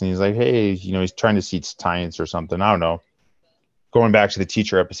class, and he's like, hey, he's trying to teach science or something. I don't know. Going back to the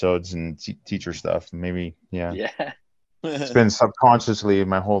teacher episodes and teacher stuff, maybe, yeah. Yeah. It's been subconsciously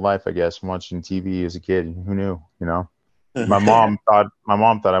my whole life, I guess, watching TV as a kid. Who knew, My mom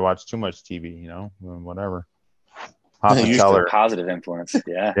thought I watched too much TV, whatever. I'll have to tell her. Positive influence,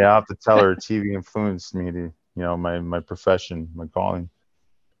 yeah. Yeah, I'll have to tell her TV influenced me to, my profession, my calling.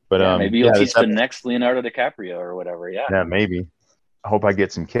 But maybe you'll teach the next Leonardo DiCaprio or whatever, yeah. Yeah, maybe. I hope I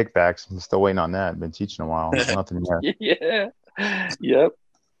get some kickbacks. I'm still waiting on that. I've been teaching a while. Nothing yet. Yeah. Yep.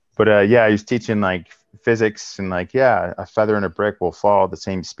 But he was teaching physics and a feather in a brick will fall at the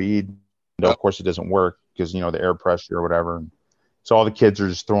same speed. Of course, it doesn't work because, the air pressure or whatever. So all the kids are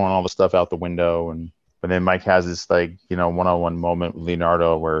just throwing all the stuff out the window. But then Mike has this one-on-one moment with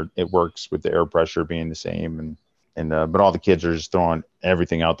Leonardo where it works with the air pressure being the same. And And but all the kids are just throwing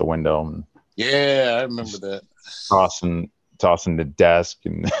everything out the window and Yeah, I remember that. tossing the desk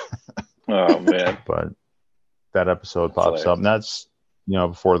and Oh man. but that episode That's pops up, and that's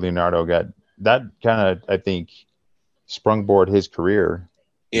before Leonardo got that kind of, I think, sprungboard his career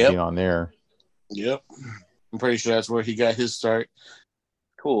to be on there. Yep. I'm pretty sure that's where he got his start.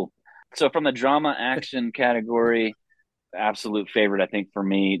 Cool. So from the drama action category, absolute favorite, I think, for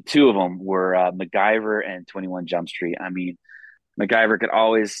me, two of them were MacGyver and 21 Jump Street. I mean, MacGyver could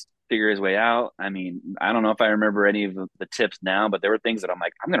always figure his way out. I mean, I don't know if I remember any of the tips now, but there were things that I'm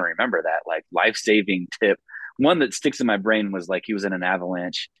like, I'm going to remember that, like life-saving tip. One that sticks in my brain was like he was in an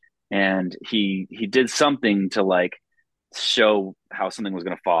avalanche and he did something to like show how something was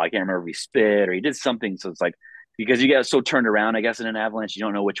going to fall. I can't remember if he spit or he did something. So it's like, because you get so turned around, I guess, in an avalanche, you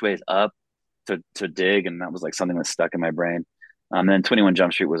don't know which way is up to dig. And that was like something that stuck in my brain. And then 21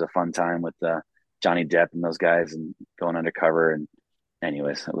 Jump Street was a fun time with Johnny Depp and those guys and going undercover. And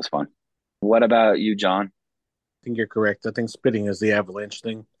anyways, it was fun. What about you, John? I think you're correct. I think spitting is the avalanche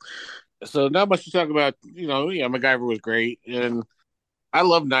thing. So not much to talk about. MacGyver was great. And I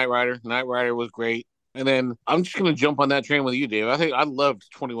love Knight Rider. Knight Rider was great. And then I'm just going to jump on that train with you, Dave. I think I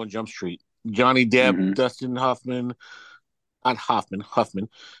loved 21 Jump Street. Johnny Depp, Dustin Hoffman, not Hoffman,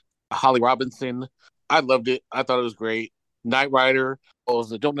 Holly Robinson. I loved it. I thought it was great. Knight Rider, for those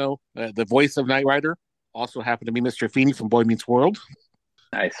that don't know, the voice of Knight Rider also happened to be Mr. Feeney from Boy Meets World.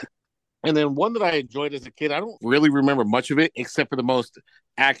 Nice. And then one that I enjoyed as a kid, I don't really remember much of it, except for the most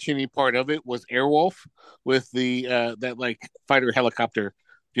action-y part of it was Airwolf with the that like fighter helicopter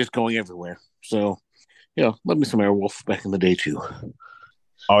just going everywhere. So, love me some Airwolf back in the day too.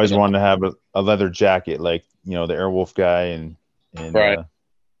 Always wanted to have a leather jacket like the Airwolf guy and right.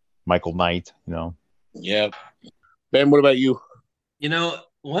 Michael Knight. Yeah. Ben, what about you?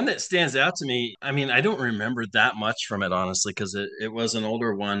 One that stands out to me, I mean, I don't remember that much from it, honestly, because it was an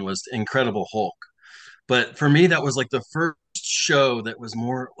older one, was Incredible Hulk. But for me, that was like the first show that was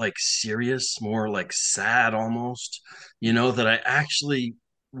more like serious, more like sad almost, that I actually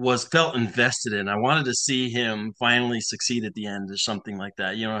felt invested in. I wanted to see him finally succeed at the end or something like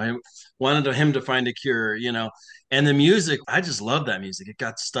that. I wanted him to find a cure, and the music, I just loved that music. It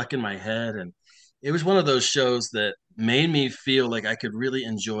got stuck in my head, and it was one of those shows that made me feel like I could really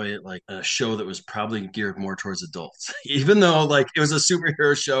enjoy it, like a show that was probably geared more towards adults. Even though like it was a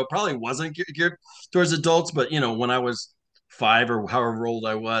superhero show, probably wasn't geared towards adults, but when I was 5 or however old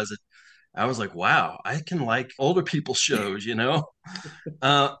I was, I was like, wow, I can like older people shows,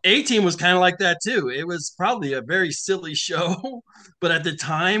 A-Team was kind of like that too. It was probably a very silly show, but at the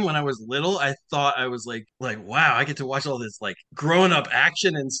time when I was little, I thought I was like, wow, I get to watch all this like grown up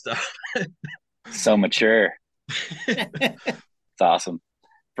action and stuff. So mature. It's awesome.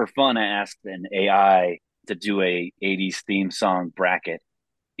 For fun, I asked an AI to do a 80s theme song bracket,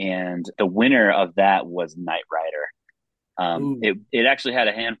 and the winner of that was Knight Rider. It actually had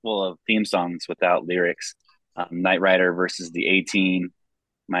a handful of theme songs without lyrics. Knight Rider versus the A-Team,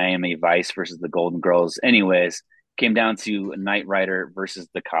 Miami Vice versus the Golden Girls. Anyways, came down to Knight Rider versus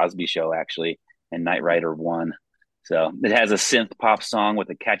the Cosby Show, actually, and Knight Rider won. So it has a synth pop song with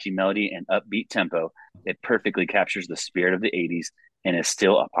a catchy melody and upbeat tempo. It perfectly captures the spirit of the 80s and is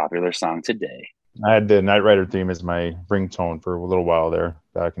still a popular song today. I had the Knight Rider theme as my ringtone for a little while there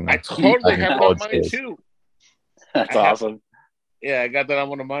back in the I totally have it on mine days. too. That's awesome. I got that on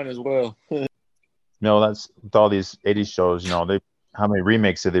one of mine as well. That's with all these 80s shows, how many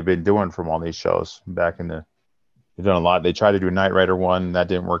remakes have they been doing from all these shows back in they've done a lot. They tried to do Knight Rider 1, that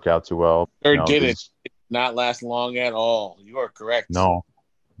didn't work out too well. Did it not last long at all. You are correct. No.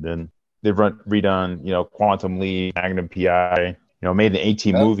 Then they've redone, Quantum Leap, Magnum PI, made an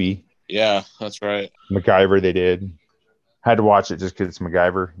A-Team movie. Yeah, that's right. MacGyver they did. Had to watch it just because it's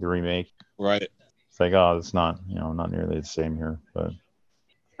MacGyver, the remake. Right. It's like, oh, it's not, not nearly the same here. But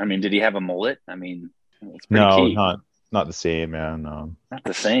I mean, did he have a mullet? I mean, it's pretty key. Not the same, man. Not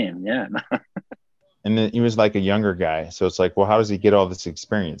the same, yeah. And then he was like a younger guy, so it's like, well, how does he get all this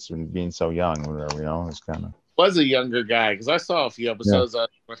experience from being so young? Whatever, it's kind of was a younger guy because I saw a few episodes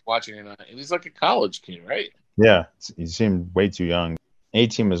worth watching, and he's like a college kid, right? Yeah, he seemed way too young.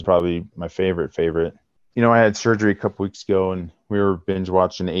 A-Team is probably my favorite. I had surgery a couple weeks ago, and we were binge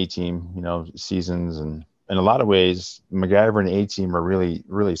watching A-Team, seasons, and in a lot of ways, MacGyver and A-Team are really,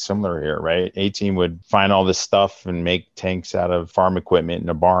 really similar here, right? A-Team would find all this stuff and make tanks out of farm equipment in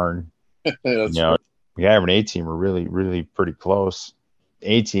a barn. MacGyver and A-Team are really, really pretty close.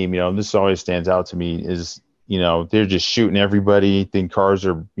 A-Team, this always stands out to me is, they're just shooting everybody. Then cars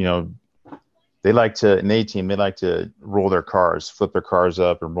are, they like to, in A-Team, they like to roll their cars, flip their cars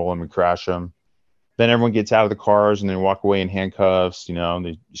up and roll them and crash them. then everyone gets out of the cars and then walk away in handcuffs, and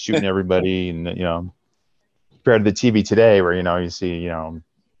they're shooting everybody. And, compared to the TV today where, you see,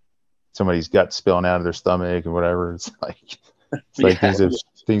 somebody's gut spilling out of their stomach or whatever. It's like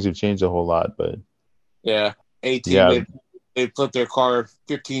things have changed a whole lot, but yeah. 18, they flipped their car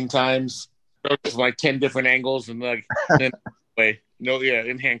 15 times, like 10 different angles, and then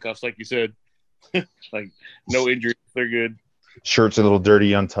in handcuffs, like you said, like no injuries, they're good. Shirt's a little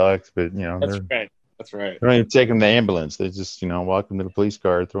dirty, untucked, but That's right. They don't even take them to the ambulance. They just walk them to the police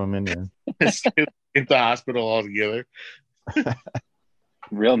car, throw them in there. Get the hospital altogether.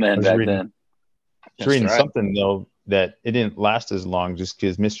 Real men back then. I was reading something though that it didn't last as long just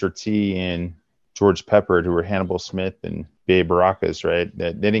because Mr. T and George Pepper, who were Hannibal Smith and Babe Baracus, right?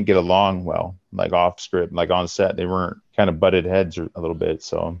 That they didn't get along well, like off script, like on set. They weren't kind of butted heads a little bit,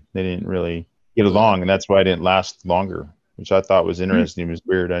 so they didn't really get along, and that's why it didn't last longer, which I thought was interesting. It was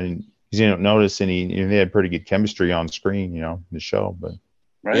weird. You didn't notice any. They had pretty good chemistry on screen, in the show. But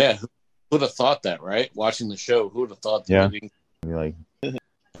yeah, who would have thought that, right? Watching the show, who would have thought that? Yeah, like,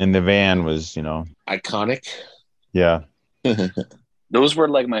 and the van was, iconic. Yeah. Those were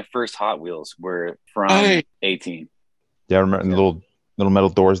like my first Hot Wheels were from 18. Yeah, I remember the little metal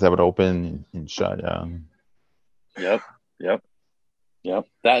doors that would open and shut. Yep.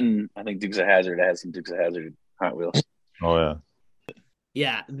 That, and I think Dukes of Hazzard had some Dukes of Hazzard Hot Wheels. Oh yeah.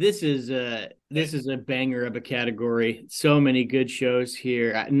 Yeah, this is a banger of a category. So many good shows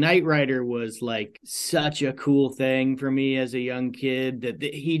here. Knight Rider was like such a cool thing for me as a young kid that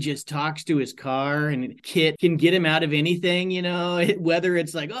he just talks to his car and Kit can get him out of anything, whether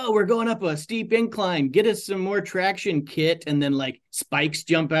it's like, oh, we're going up a steep incline, get us some more traction, Kit, and then like spikes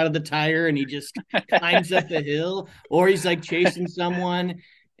jump out of the tire and he just climbs up the hill, or he's like chasing someone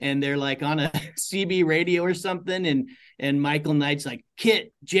and they're like on a CB radio or something, and Michael Knight's like,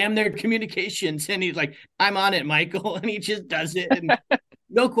 Kit, jam their communications. And he's like, I'm on it, Michael. And he just does it. And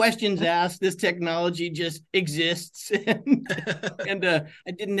no questions asked. This technology just exists. And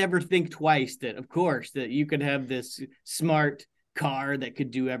I didn't ever think twice that, of course, that you could have this smart car that could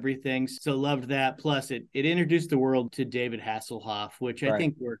do everything. So loved that. Plus, it introduced the world to David Hasselhoff, which I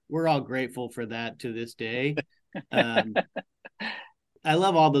think we're all grateful for that to this day. I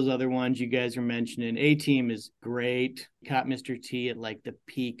love all those other ones you guys are mentioning. A-Team is great. Caught Mr. T at like the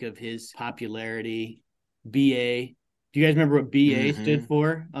peak of his popularity. BA. Do you guys remember what BA stood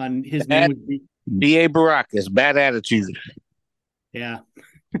for? On his name was B.A. Baracus, bad attitude. Yeah.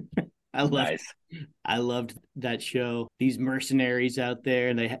 I loved that show. These mercenaries out there,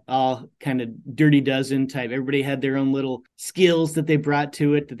 and they all kind of Dirty Dozen type. Everybody had their own little skills that they brought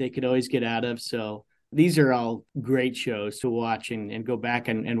to it that they could always get out of. So these are all great shows to watch and go back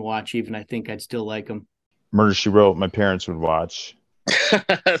and watch. Even I think I'd still like them. Murder, She Wrote, my parents would watch.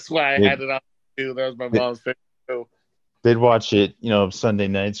 That's why I had it on too. That was my mom's favorite show. They'd watch it, Sunday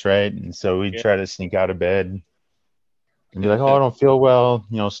nights, right? And so we'd try to sneak out of bed and be like, "Oh, I don't feel well,"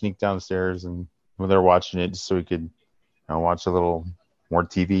 sneak downstairs, and when they're watching it, just so we could, watch a little more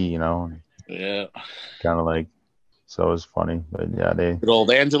TV, Yeah. Kind of like, so it was funny, but yeah, good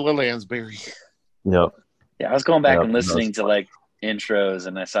old Angela Lansbury. Yep. Yeah, I was going back and listening to like intros,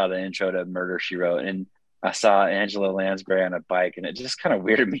 and I saw the intro to Murder, She Wrote, and I saw Angela Lansbury on a bike, and it just kind of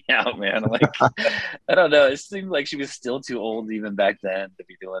weirded me out, man. Like, I don't know. It seemed like she was still too old even back then to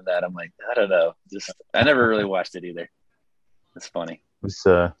be doing that. I'm like, I don't know. I never really watched it either. It's funny. It's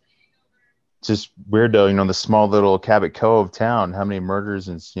just weird though, the small little Cabot Cove town, how many murders,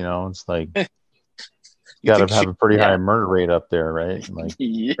 and it's like you gotta have a pretty high murder rate up there, right? Like,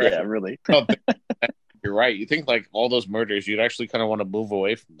 yeah, really. You're right. You think like all those murders, you'd actually kind of want to move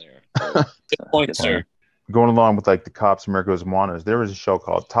away from there. Good point, sir. Going along with like the Cops America's Wanted, there was a show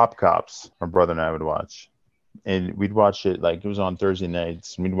called Top Cops my brother and I would watch, and we'd watch it like it was on Thursday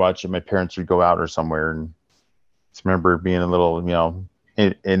nights, and we'd watch it. My parents would go out or somewhere, and I just remember being a little,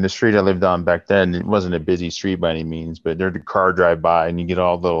 in the street I lived on back then, it wasn't a busy street by any means, but there'd a car drive by and you get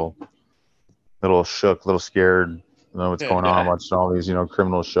all little shook, little scared, what's going on, watching all these,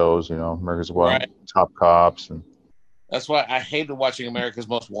 criminal shows, America's Wanted, Top Cops. And that's why I hated watching America's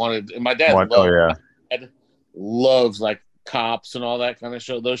Most Wanted. And my dad loves like cops and all that kind of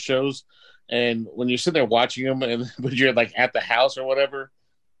show, those shows. And when you're sitting there watching them, but you're like at the house or whatever,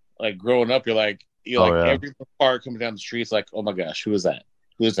 like growing up, every car coming down the street's like, oh my gosh, who is that?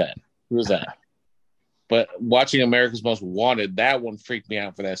 Who is that? Who is that? But watching America's Most Wanted, that one freaked me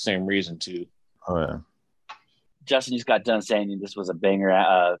out for that same reason too. Oh yeah. Justin just got done saying this was a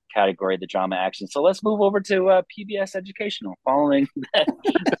banger category, the drama action. So let's move over to PBS Educational. Following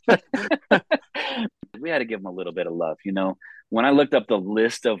that, we had to give them a little bit of love. When I looked up the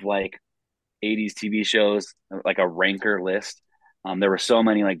list of like '80s TV shows, like a ranker list. There were so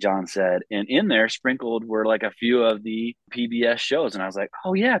many, like John said, and in there sprinkled were like a few of the PBS shows, and I was like,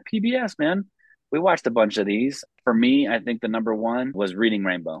 oh yeah, PBS, man. We watched a bunch of these. For me, I think the number one was Reading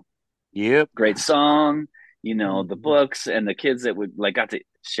Rainbow. Yep. Great song, the books and the kids that would like got to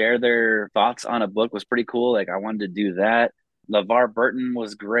share their thoughts on a book was pretty cool. Like I wanted to do that. LeVar Burton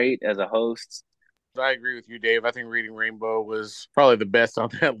was great as a host. I agree with you, Dave. I think Reading Rainbow was probably the best on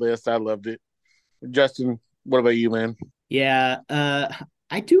that list. I loved it. Justin, what about you, man? Yeah,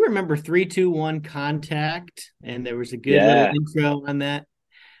 I do remember 3-2-1 Contact, and there was a good little intro on that.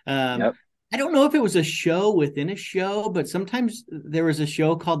 Yep. I don't know if it was a show within a show, but sometimes there was a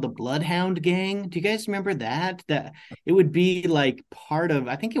show called the Bloodhound Gang. Do you guys remember that? That it would be like part of,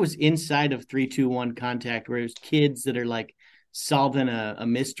 I think it was inside of 3-2-1 Contact, where it was kids that are like solving a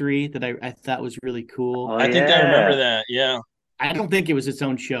mystery that I thought was really cool. Oh, I think I remember that. Yeah. I don't think it was its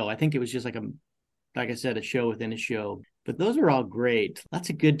own show. I think it was just like I said, a show within a show. But those are all great.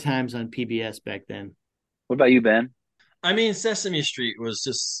 Lots of good times on PBS back then. What about you, Ben? I mean, Sesame Street was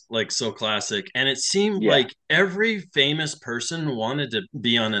just like so classic. And it seemed Yeah. like every famous person wanted to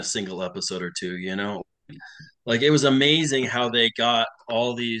be on a single episode or two, Like it was amazing how they got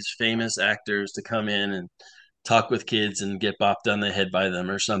all these famous actors to come in and talk with kids and get bopped on the head by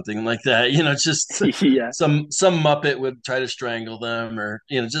them or something like that. Just Yeah. some Muppet would try to strangle them or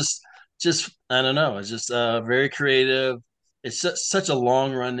just I don't know. It's just very creative. It's such a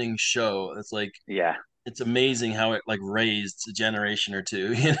long running show. It's like Yeah. it's amazing how it like raised a generation or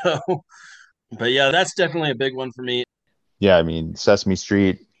two, But yeah, that's definitely a big one for me. Yeah, I mean Sesame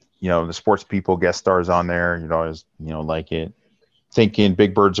Street. The sports people guest stars on there. Always like it. Thinking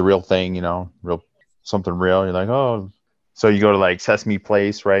Big Bird's a real thing. Real something real. You're like, oh, so you go to like Sesame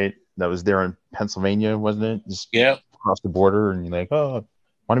Place, right? That was there in Pennsylvania, wasn't it? Just across the border, and you're like, oh,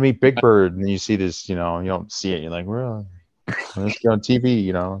 want to meet Big Bird, and then you see this, you don't see it. You're like, well, let's go on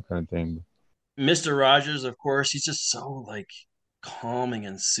TV, kind of thing. Mr. Rogers, of course, he's just so like calming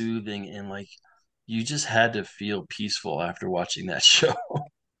and soothing, and like you just had to feel peaceful after watching that show.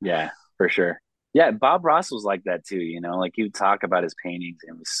 Yeah, for sure. Yeah, Bob Ross was like that too, like he would talk about his paintings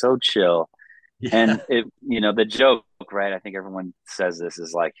and it was so chill. Yeah. And the joke, right? I think everyone says this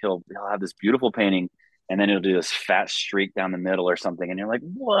is like he'll have this beautiful painting and then he'll do this fat streak down the middle or something, and you're like,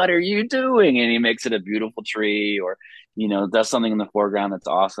 what are you doing? And he makes it a beautiful tree or, does something in the foreground that's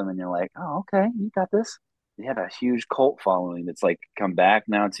awesome, and you're like, oh, okay, you got this. He had a huge cult following that's like come back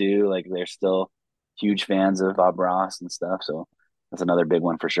now too. Like they're still huge fans of Bob Ross and stuff. So that's another big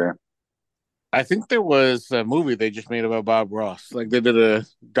one for sure. I think there was a movie they just made about Bob Ross. Like they did a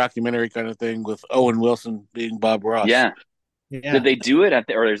documentary kind of thing with Owen Wilson being Bob Ross. Yeah. Yeah. Did they do it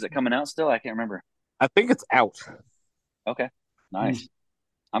or is it coming out still? I can't remember. I think it's out. Okay. Nice.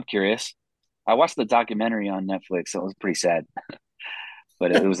 I'm curious. I watched the documentary on Netflix, so it was pretty sad.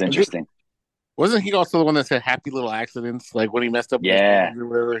 But it was interesting. Wasn't he also the one that said happy little accidents? Like when he messed up Yeah. or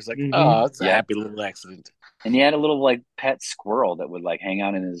whatever, it's like, oh, it's a Yeah. happy little accident. And he had a little like pet squirrel that would like hang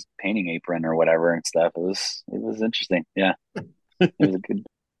out in his painting apron or whatever and stuff. It was interesting. Yeah. It was a good.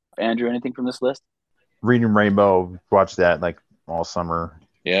 Andrew, anything from this list? Reading Rainbow, watched that like all summer.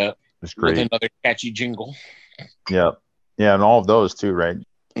 Yeah. It was great. With another catchy jingle. Yeah. Yeah, and all of those too, right?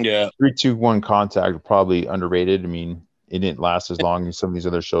 Yeah. 3-2-1 Contact are probably underrated. I mean, it didn't last as long as some of these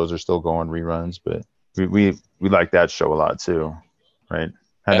other shows are still going reruns, but we like that show a lot too, right?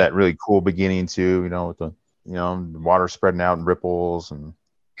 Had that really cool beginning too, with the the water spreading out in ripples and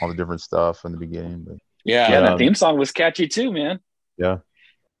all the different stuff in the beginning. But the theme song was catchy too, man. Yeah.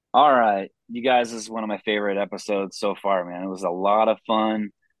 All right, you guys, this is one of my favorite episodes so far, man. It was a lot of fun.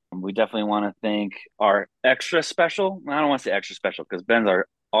 We definitely want to thank our extra special. I don't want to say extra special because Ben's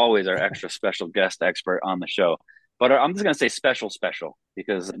always our extra special guest expert on the show. But I'm just going to say special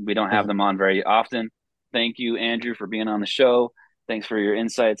because we don't have them on very often. Thank you, Andrew, for being on the show. Thanks for your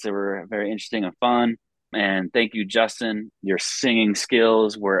insights. They were very interesting and fun. And thank you, Justin. Your singing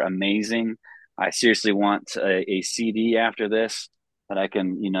skills were amazing. I seriously want a CD after this that I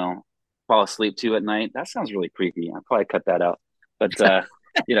can, fall asleep to at night. That sounds really creepy. I'll probably cut that out. But,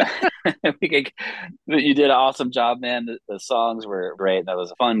 you did an awesome job, man. The songs were great. That was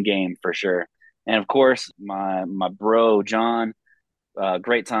a fun game for sure. And of course, my bro, John,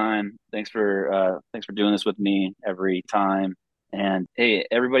 great time. Thanks for doing this with me every time. And hey,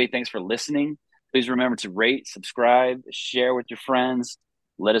 everybody, thanks for listening. Please remember to rate, subscribe, share with your friends.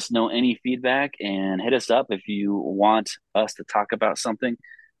 Let us know any feedback and hit us up if you want us to talk about something.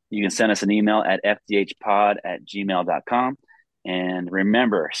 You can send us an email at fdhpod@gmail.com. And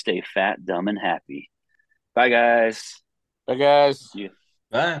remember, stay fat, dumb, and happy. Bye, guys. Bye, guys. Yeah.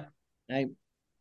 Bye. I